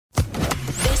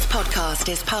podcast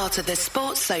is part of the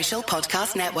Sports Social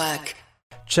Podcast Network.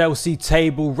 Chelsea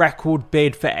table record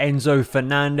bid for Enzo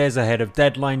Fernandez ahead of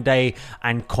deadline day,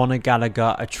 and Conor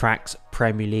Gallagher attracts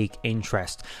Premier League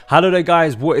interest. Hello there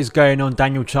guys, what is going on?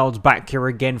 Daniel Childs back here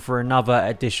again for another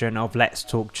edition of Let's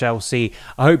Talk Chelsea.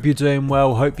 I hope you're doing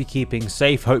well, hope you're keeping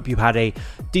safe, hope you've had a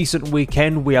decent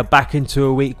weekend. We are back into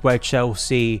a week where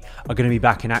Chelsea are going to be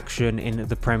back in action in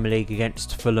the Premier League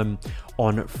against Fulham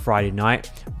on Friday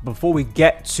night. Before we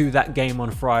get to that game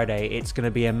on Friday, it's going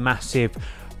to be a massive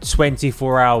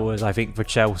 24 hours, I think, for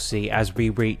Chelsea as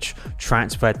we reach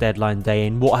transfer deadline day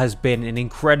in what has been an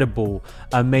incredible,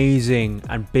 amazing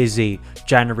and busy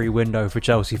January window for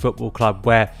Chelsea Football Club,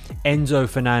 where Enzo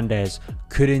Fernandez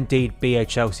could indeed be a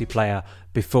Chelsea player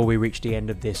before we reach the end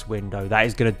of this window. That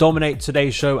is going to dominate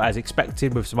today's show as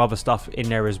expected, with some other stuff in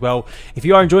there as well. If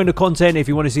you are enjoying the content, if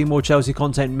you want to see more Chelsea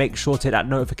content, make sure to hit that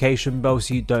notification bell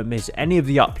so you don't miss any of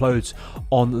the uploads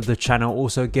on the channel.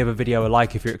 Also give a video a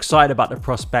like if you're excited about the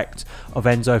prospect of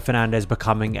Enzo Fernandez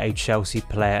becoming a Chelsea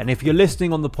player. And if you're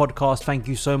listening on the podcast, thank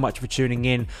you so much for tuning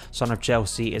in. Son of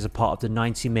Chelsea is a part of the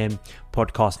 90 Min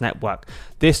podcast network.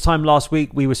 This time last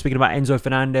week we were speaking about Enzo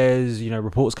Fernandez,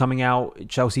 reports coming out,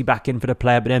 Chelsea back in for the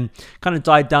player, but then kind of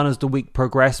died down as the week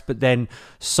progressed. But then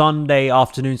Sunday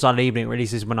afternoon, Sunday evening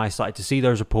releases when I started to see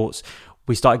those reports.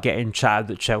 We started getting chatted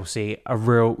that Chelsea are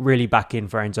really back in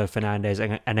for Enzo Fernandez,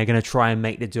 and they're going to try and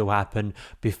make the deal happen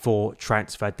before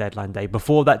transfer deadline day.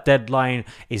 Before that deadline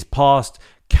is passed,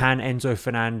 can Enzo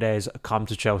Fernandez come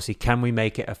to Chelsea? Can we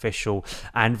make it official?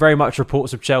 And very much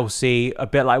reports of Chelsea, a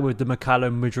bit like with the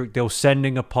McCallum Mudryk deal,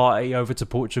 sending a party over to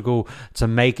Portugal to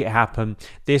make it happen.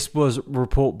 This was a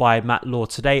report by Matt Law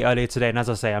earlier today. And as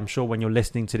I say, I'm sure when you're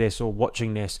listening to this or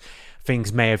watching this,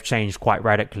 things may have changed quite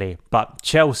radically. But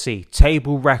Chelsea,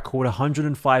 table record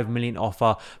 105 million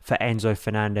offer for Enzo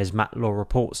Fernandez, Matt Law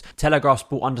reports. Telegraph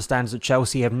Sport understands that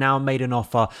Chelsea have now made an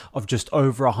offer of just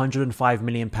over 105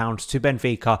 million pounds to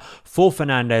Benfica for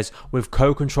Fernandez, with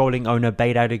co-controlling owner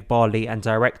Beidad Igbali and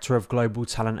director of global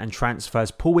talent and transfers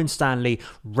Paul Winstanley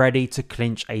ready to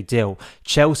clinch a deal.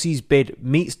 Chelsea's bid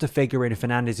meets the figure in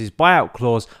Fernandez's buyout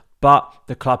clause, but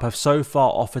the club have so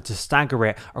far offered to stagger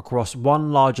it across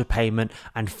one larger payment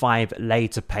and 5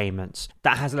 later payments.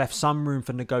 That has left some room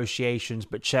for negotiations,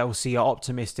 but Chelsea are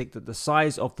optimistic that the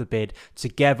size of the bid,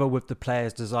 together with the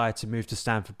player's desire to move to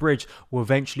Stamford Bridge, will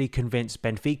eventually convince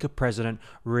Benfica president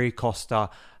Rui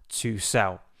Costa to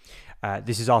sell.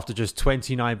 This is after just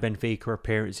 29 Benfica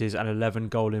appearances and 11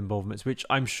 goal involvements, which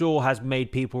I'm sure has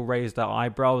made people raise their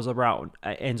eyebrows around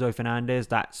Enzo Fernandez.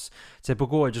 That's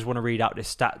typical. I just want to read out this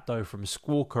stat though from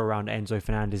Squawker around Enzo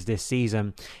Fernandez this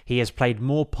season. He has played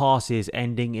more passes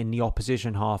ending in the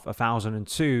opposition half,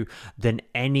 1,002, than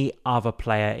any other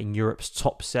player in Europe's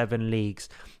top 7 leagues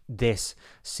this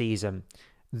season.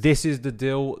 This is the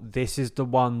deal. This is the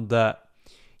one that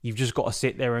you've just got to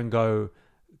sit there and go,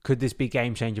 could this be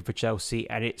game changer for Chelsea?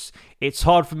 And it's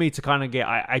hard for me to kind of get,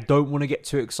 I don't want to get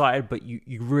too excited, but you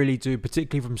really do,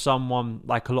 particularly from someone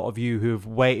like a lot of you who have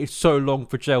waited so long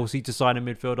for Chelsea to sign a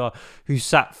midfielder, who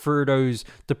sat through those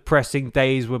depressing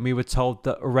days when we were told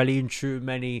that Aurelien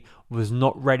Tchouameni was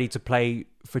not ready to play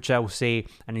for Chelsea,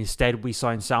 and instead we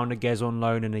signed Saul Niguez on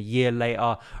loan, and a year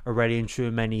later Aurelien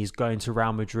Tchouameni is going to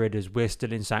Real Madrid as we're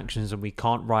still in sanctions and we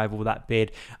can't rival that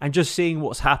bid. And just seeing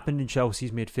what's happened in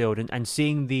Chelsea's midfield and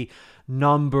seeing the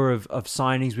number of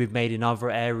signings we've made in other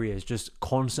areas, just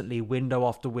constantly window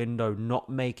after window, not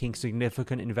making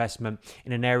significant investment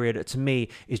in an area that to me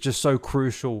is just so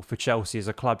crucial for Chelsea as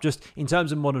a club, just in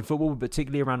terms of modern football, but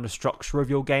particularly around the structure of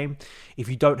your game. If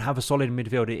you don't have a solid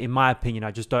midfield, in my opinion,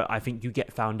 I think you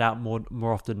get found out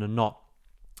more often than not.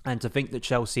 And to think that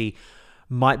Chelsea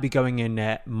might be going in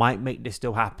there, might make this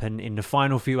still happen in the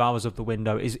final few hours of the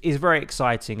window is very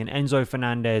exciting. And Enzo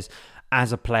Fernandez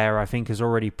as a player, I think, has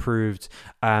already proved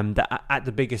that at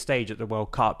the bigger stage at the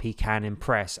World Cup, he can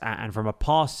impress. And from a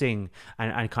passing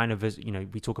and kind of, as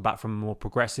we talk about from a more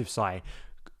progressive side,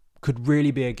 could really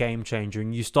be a game changer.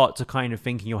 And you start to kind of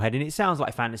think in your head, and it sounds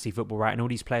like fantasy football, right? And all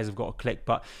these players have got a click,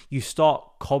 but you start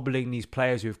cobbling these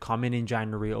players who have come in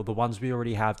January, or the ones we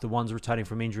already have, the ones returning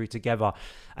from injury together,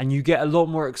 and you get a lot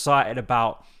more excited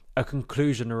about a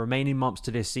conclusion, the remaining months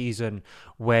to this season,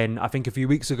 when I think a few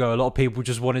weeks ago, a lot of people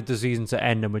just wanted the season to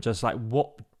end and were just like,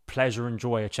 what pleasure and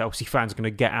joy are Chelsea fans going to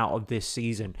get out of this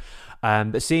season?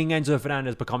 But seeing Enzo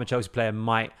Fernandez become a Chelsea player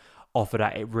might offer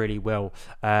that. It really will.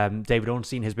 David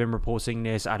Ornstein has been reporting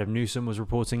this. Adam Newsom was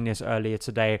reporting this earlier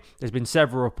today. There's been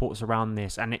several reports around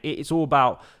this, and it's all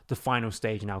about the final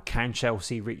stage now. Can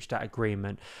Chelsea reach that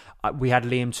agreement? We had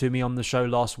Liam Toomey on the show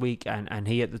last week, and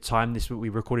he, at the time, we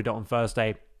recorded it on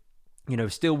Thursday,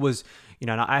 still was,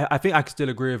 and I think I could still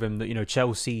agree with him that,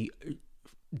 Chelsea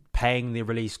paying the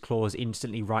release clause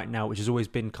instantly right now, which has always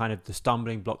been kind of the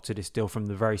stumbling block to this deal from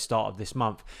the very start of this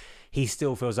month, he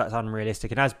still feels that's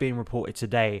unrealistic. And as being reported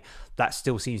today, that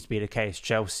still seems to be the case.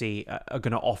 Chelsea are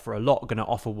going to offer a lot, going to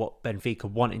offer what Benfica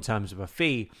want in terms of a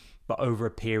fee, but over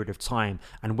a period of time.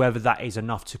 And whether that is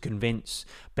enough to convince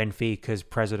Benfica's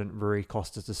president, Rui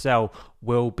Costa, to sell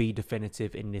will be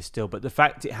definitive in this deal. But the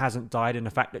fact it hasn't died and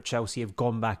the fact that Chelsea have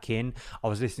gone back in, I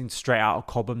was listening to Straight Out of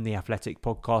Cobham, the Athletic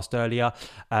podcast earlier,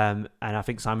 and I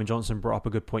think Simon Johnson brought up a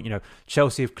good point.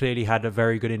 Chelsea have clearly had a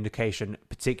very good indication,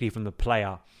 particularly from the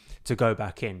player, to go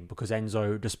back in, because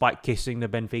Enzo, despite kissing the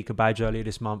Benfica badge earlier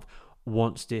this month,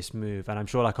 wants this move. And I'm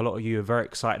sure like a lot of you are very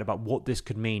excited about what this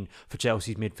could mean for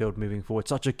Chelsea's midfield moving forward.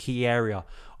 Such a key area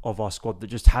of our squad that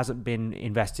just hasn't been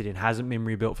invested in, hasn't been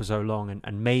rebuilt for so long.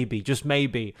 And maybe, just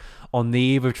maybe, on the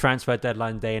eve of transfer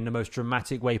deadline day, in the most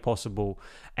dramatic way possible,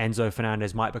 Enzo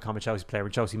Fernandez might become a Chelsea player,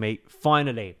 and Chelsea may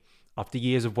finally, after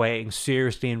years of waiting,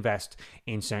 seriously invest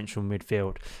in central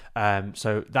midfield.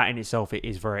 So that in itself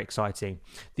is very exciting.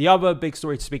 The other big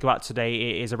story to speak about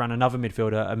today is around another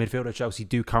midfielder, a midfielder Chelsea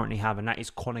do currently have, and that is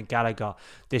Conor Gallagher.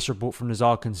 This report from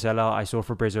Nazar Kinsella, I saw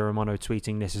Fabrizio Romano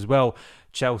tweeting this as well.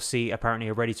 Chelsea apparently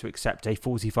are ready to accept a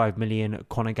 45 million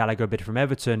Conor Gallagher bid from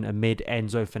Everton amid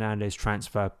Enzo Fernandez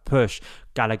transfer push.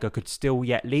 Gallagher could still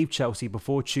yet leave Chelsea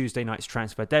before Tuesday night's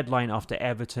transfer deadline after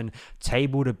Everton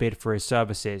tabled a bid for his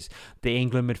services. The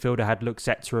England midfielder had looked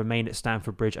set to remain at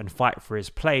Stamford Bridge and fight for his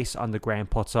place under Graham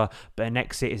Potter, but an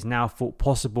exit is now thought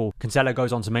possible. Kinsella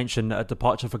goes on to mention that a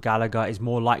departure for Gallagher is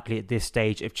more likely at this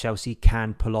stage if Chelsea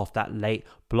can pull off that late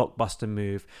blockbuster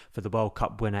move for the World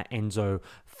Cup winner Enzo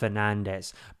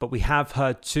Fernandez. But we have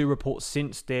heard two reports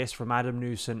since this from Adam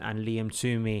Newson and Liam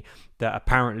Toomey that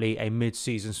apparently a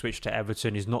mid-season switch to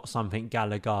Everton is not something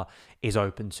Gallagher is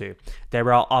open to.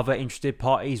 There are other interested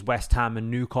parties. West Ham and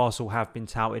Newcastle have been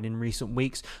touted in recent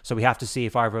weeks, so we have to see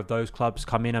if either of those clubs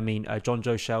come in. I mean, John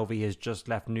Joe Shelvey has just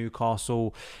left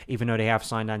Newcastle. Even though they have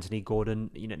signed Anthony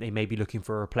Gordon, they may be looking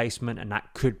for a replacement, and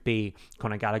that could be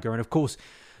Conor Gallagher. And of course,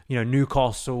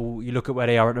 Newcastle, you look at where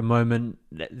they are at the moment,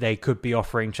 they could be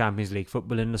offering Champions League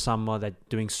football in the summer. They're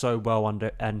doing so well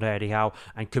under Eddie Howe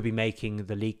and could be making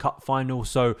the League Cup final.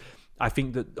 So I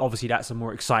think that obviously that's a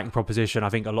more exciting proposition. I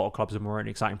think a lot of clubs are more an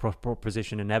exciting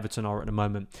proposition than Everton are at the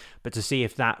moment. But to see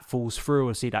if that falls through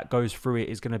or see that goes through, it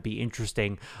is going to be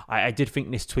interesting. I did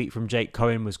think this tweet from Jake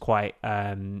Cohen was quite,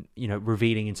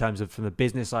 revealing in terms of from the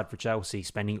business side for Chelsea,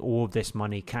 spending all of this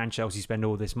money. Can Chelsea spend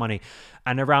all this money?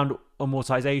 And around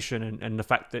amortization and the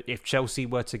fact that if Chelsea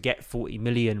were to get 40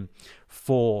 million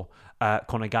for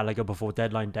Conor Gallagher before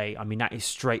deadline day, I mean, that is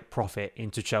straight profit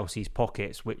into Chelsea's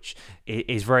pockets, which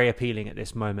is very appealing at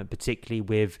this moment, particularly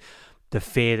with the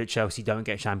fear that Chelsea don't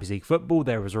get Champions League football.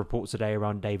 There was a report today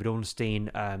around David Ornstein,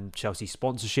 Chelsea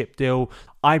sponsorship deal.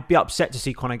 I'd be upset to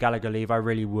see Conor Gallagher leave, I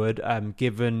really would,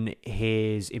 given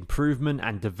his improvement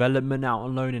and development out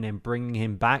on loan and then bringing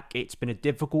him back. It's been a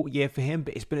difficult year for him,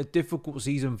 but it's been a difficult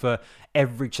season for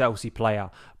every Chelsea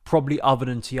player, probably other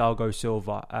than Thiago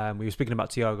Silva. We were speaking about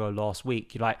Thiago last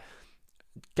week.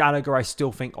 Gallagher, I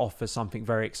still think, offers something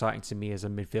very exciting to me as a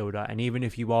midfielder. And even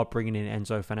if you are bringing in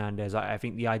Enzo Fernandez, I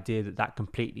think the idea that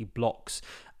completely blocks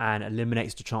and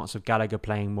eliminates the chance of Gallagher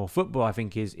playing more football, I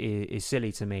think is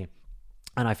silly to me.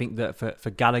 And I think that for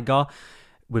Gallagher,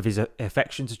 with his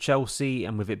affection to Chelsea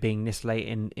and with it being this late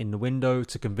in the window,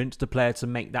 to convince the player to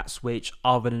make that switch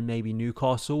other than maybe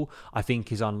Newcastle, I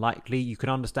think is unlikely. You can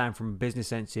understand from a business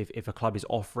sense if a club is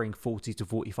offering 40 to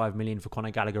 45 million for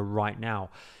Conor Gallagher right now,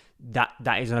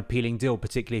 that is an appealing deal,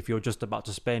 particularly if you're just about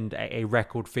to spend a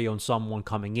record fee on someone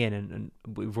coming in. And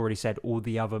we've already said all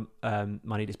the other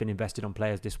money that's been invested on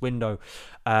players this window.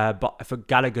 But for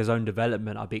Gallagher's own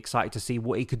development, I'd be excited to see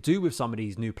what he could do with some of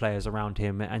these new players around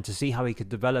him and to see how he could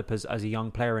develop as a young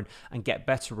player and get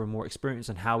better and more experience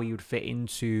and how he would fit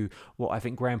into what I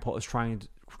think Graham Potter's trying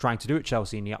to do at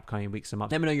Chelsea in the upcoming weeks and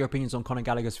months. Let me know your opinions on Conor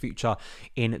Gallagher's future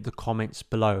in the comments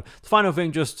below. The final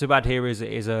thing just to add here is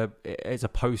a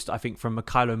post, I think, from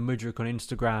Mykhailo Mudryk on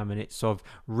Instagram, and it's of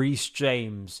Reece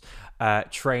James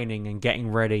training and getting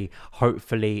ready,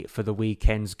 hopefully, for the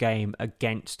weekend's game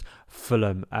against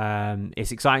Fulham.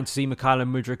 It's exciting to see Mykhailo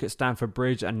Mudryk at Stamford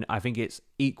Bridge, and I think it's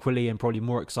equally and probably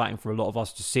more exciting for a lot of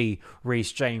us to see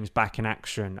Reece James back in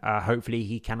action. Hopefully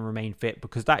he can remain fit,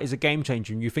 because that is a game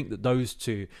changer, and you think that those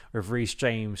two, with Reece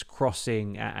James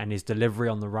crossing and his delivery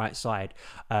on the right side,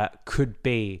 could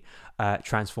be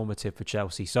transformative for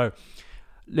Chelsea. So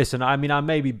listen, I mean, I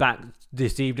may be back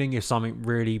this evening if something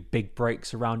really big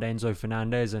breaks around Enzo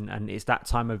Fernandez, and it's that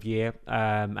time of year,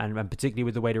 and particularly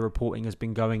with the way the reporting has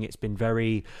been going, it's been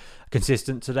very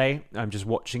consistent today. I'm just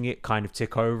watching it kind of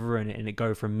tick over and it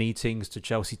go from meetings to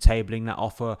Chelsea tabling that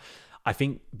offer. I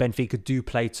think Benfica do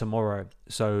play tomorrow.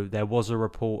 So there was a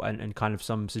report and kind of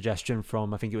some suggestion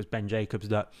from, I think it was Ben Jacobs,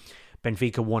 that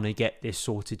Benfica want to get this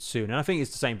sorted soon. And I think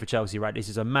it's the same for Chelsea, right? This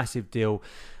is a massive deal.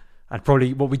 And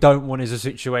probably what we don't want is a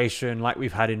situation like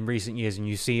we've had in recent years, and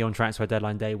you see on transfer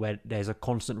deadline day where there's a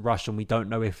constant rush and we don't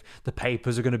know if the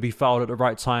papers are going to be filed at the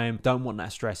right time. Don't want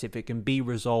that stress. If it can be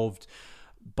resolved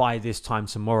by this time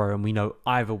tomorrow, and we know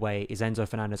either way, is Enzo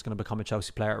Fernandez going to become a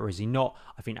Chelsea player or is he not?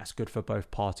 I think that's good for both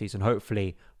parties, and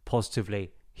hopefully,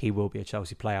 positively, he will be a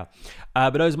Chelsea player.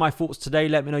 But those are my thoughts today.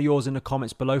 Let me know yours in the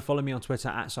comments below. Follow me on Twitter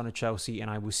 @SonOfChelsea, and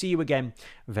I will see you again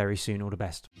very soon. All the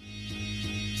best.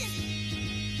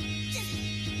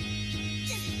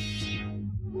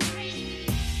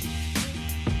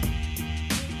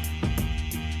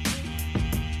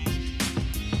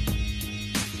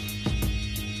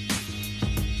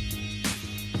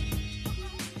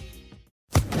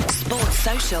 Sports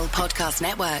Social Podcast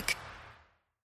Network.